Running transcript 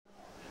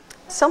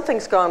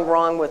something's gone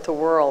wrong with the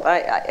world.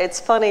 It's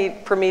funny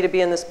for me to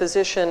be in this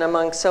position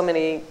among so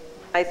many,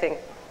 I think,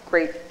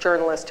 great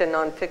journalists and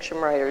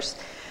nonfiction writers.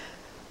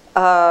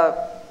 I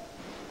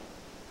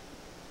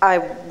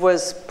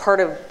was part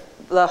of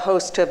the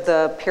host of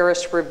the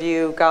Paris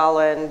Review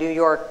Gala in New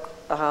York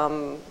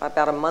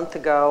about a month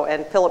ago,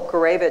 and Philip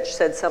Gurevich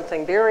said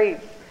something very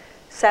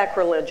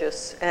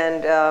sacrilegious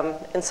and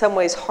in some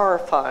ways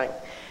horrifying.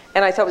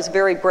 And I thought it was a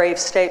very brave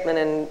statement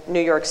in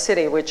New York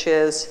City, which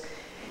is,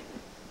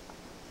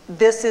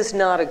 this is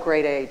not a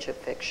great age of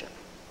fiction.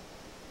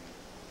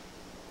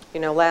 You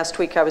know, last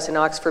week I was in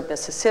Oxford,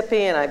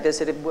 Mississippi, and I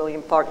visited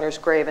William Faulkner's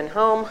grave and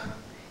home.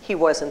 He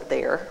wasn't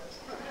there,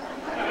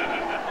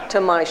 to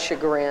my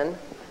chagrin.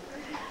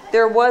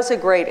 There was a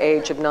great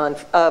age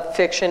of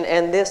fiction,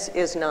 and this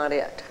is not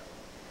it.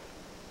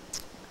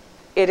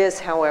 It is,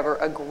 however,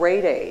 a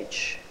great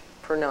age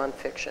for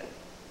nonfiction.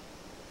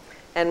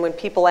 And when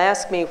people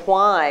ask me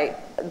why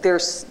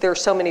there's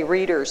so many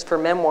readers for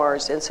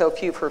memoirs and so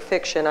few for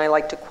fiction, I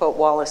like to quote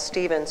Wallace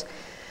Stevens.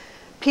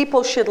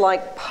 People should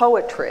like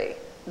poetry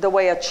the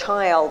way a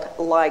child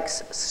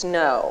likes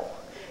snow,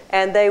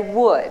 and they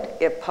would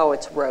if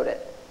poets wrote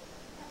it.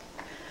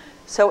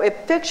 So if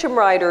fiction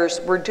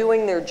writers were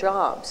doing their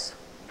jobs,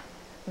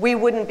 we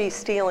wouldn't be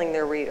stealing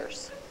their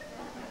readers.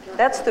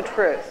 That's the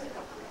truth.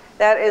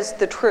 That is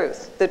the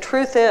truth. The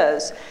truth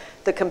is,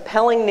 the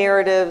compelling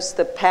narratives,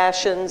 the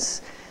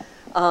passions,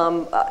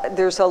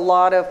 there's a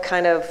lot of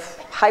kind of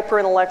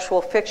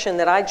hyper-intellectual fiction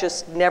that I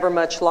just never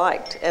much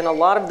liked. And a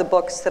lot of the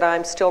books that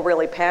I'm still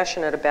really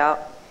passionate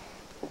about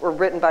were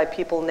written by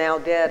people now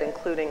dead,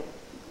 including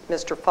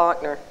Mr.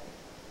 Faulkner,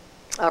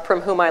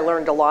 from whom I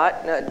learned a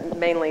lot,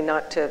 mainly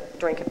not to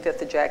drink a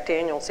fifth of Jack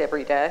Daniels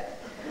every day.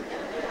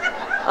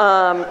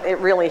 It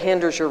really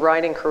hinders your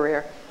writing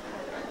career.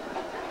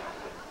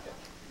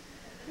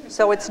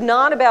 So it's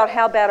not about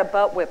how bad a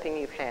butt whipping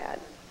you've had.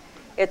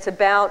 It's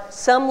about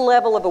some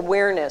level of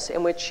awareness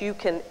in which you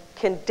can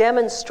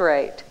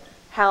demonstrate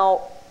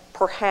how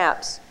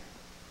perhaps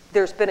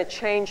there's been a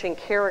change in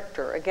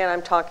character. Again,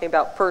 I'm talking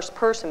about first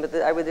person, but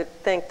I would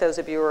think those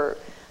of you who are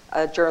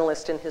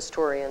journalists and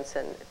historians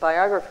and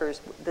biographers,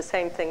 the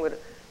same thing would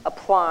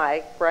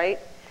apply, right?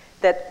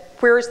 That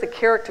where is the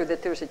character,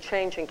 that there's a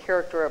change in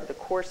character over the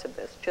course of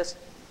this, just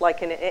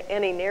like in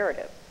any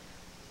narrative.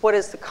 What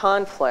is the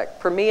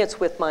conflict? For me, it's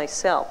with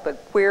myself, but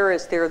where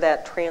is there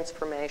that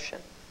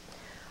transformation?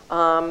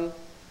 I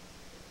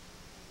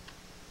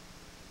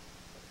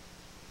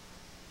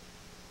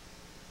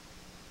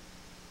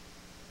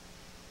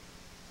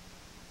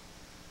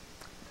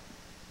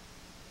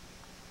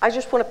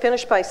just want to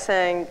finish by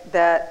saying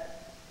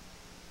that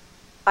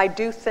I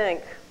do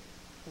think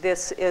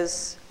that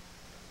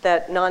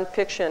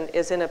nonfiction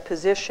is in a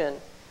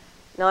position,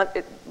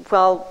 sort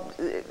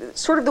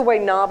of the way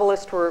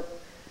novelists were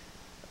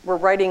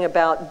writing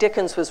about,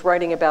 Dickens was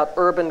writing about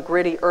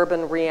gritty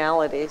urban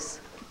realities,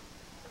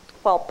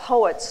 while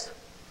poets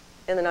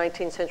in the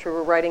 19th century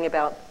were writing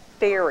about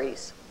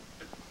fairies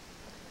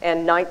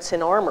and knights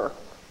in armor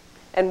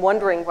and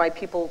wondering why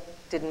people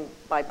didn't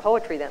buy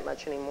poetry that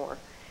much anymore.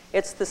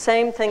 It's the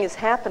same thing is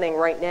happening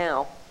right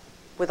now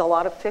with a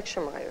lot of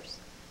fiction writers.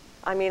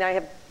 I mean,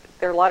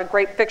 there are a lot of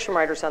great fiction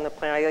writers on the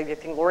planet. I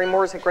think Lori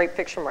Moore is a great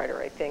fiction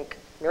writer. I think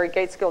Mary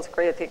Gateskill is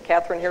great. I think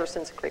Catherine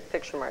Harrison's a great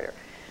fiction writer.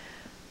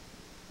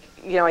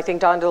 You know, I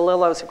think Don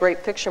DeLillo is a great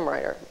fiction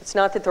writer. It's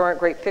not that there aren't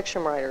great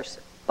fiction writers,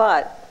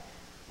 but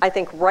I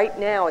think right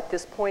now at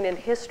this point in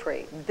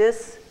history,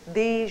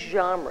 these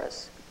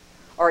genres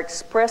are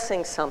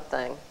expressing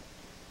something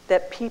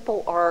that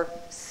people are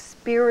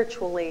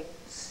spiritually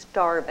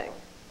starving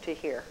to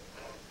hear,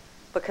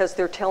 because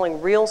they're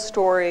telling real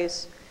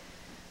stories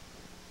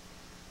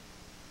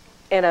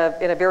in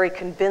a very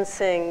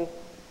convincing,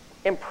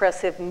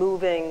 impressive,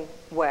 moving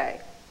way.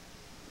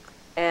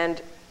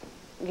 And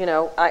you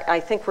know, I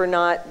think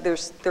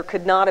there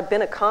could not have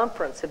been a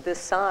conference of this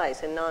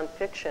size in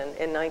nonfiction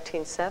in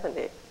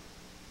 1970.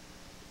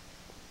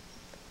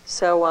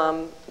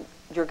 So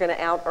you're going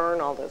to out-earn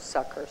all those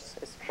suckers,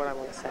 is what I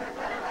want to say.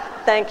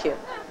 Thank you.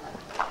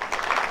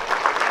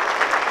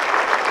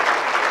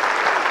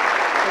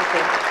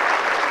 Thank you.